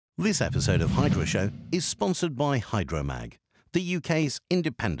This episode of Hydroshow is sponsored by Hydromag, the UK's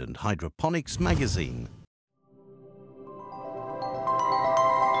independent hydroponics magazine.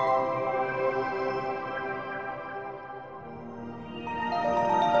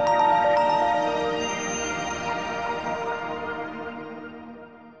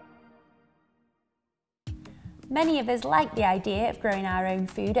 Many of us like the idea of growing our own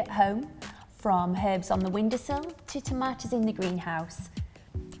food at home, from herbs on the windowsill to tomatoes in the greenhouse.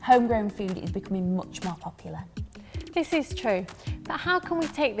 Homegrown food is becoming much more popular. This is true, but how can we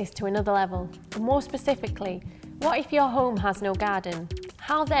take this to another level? And more specifically, what if your home has no garden?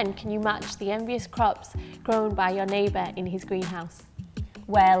 How then can you match the envious crops grown by your neighbour in his greenhouse?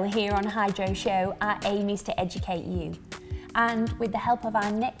 Well, here on Hydroshow, our aim is to educate you. And with the help of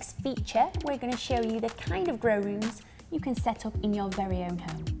our next feature, we're going to show you the kind of grow rooms you can set up in your very own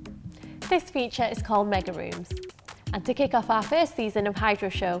home. This feature is called Megarooms. And to kick off our first season of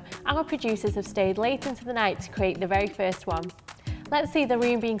Hydroshow, our producers have stayed late into the night to create the very first one. Let's see the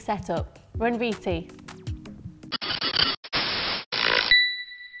room being set up. Run VT.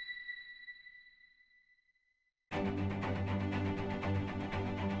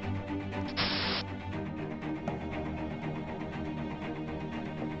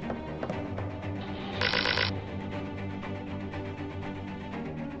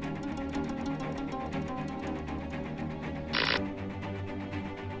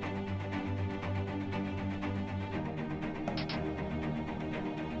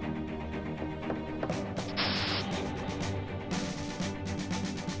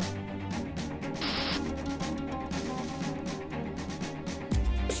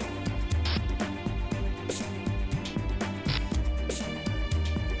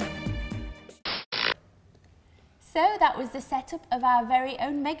 So that was the setup of our very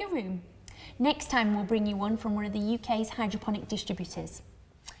own mega room. Next time we'll bring you one from one of the UK's hydroponic distributors.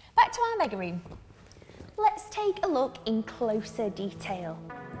 Back to our mega room. Let's take a look in closer detail.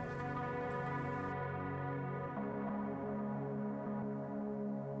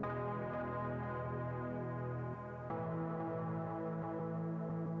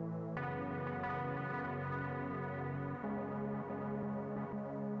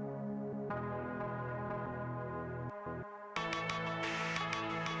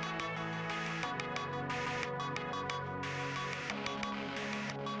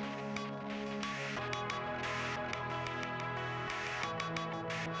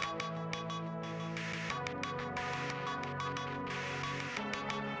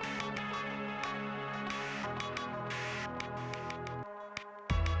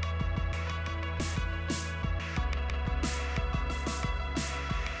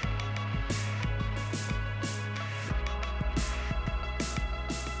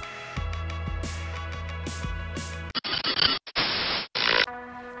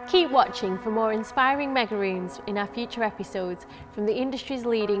 Keep watching for more inspiring mega rooms in our future episodes from the industry's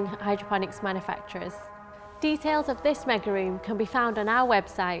leading hydroponics manufacturers. Details of this mega room can be found on our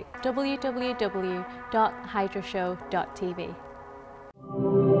website www.hydroshow.tv.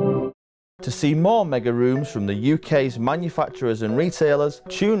 To see more mega rooms from the UK's manufacturers and retailers,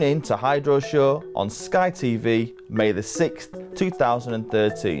 tune in to Hydroshow on Sky TV, May the 6th,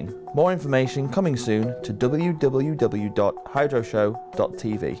 2013. More information coming soon to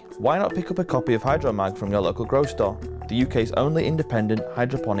www.hydroshow.tv. Why not pick up a copy of Hydromag from your local grow store, the UK's only independent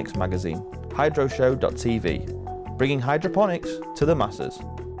hydroponics magazine, hydroshow.tv, bringing hydroponics to the masses.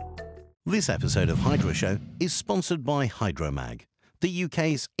 This episode of Hydroshow is sponsored by Hydromag, the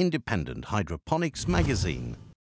UK's independent hydroponics magazine.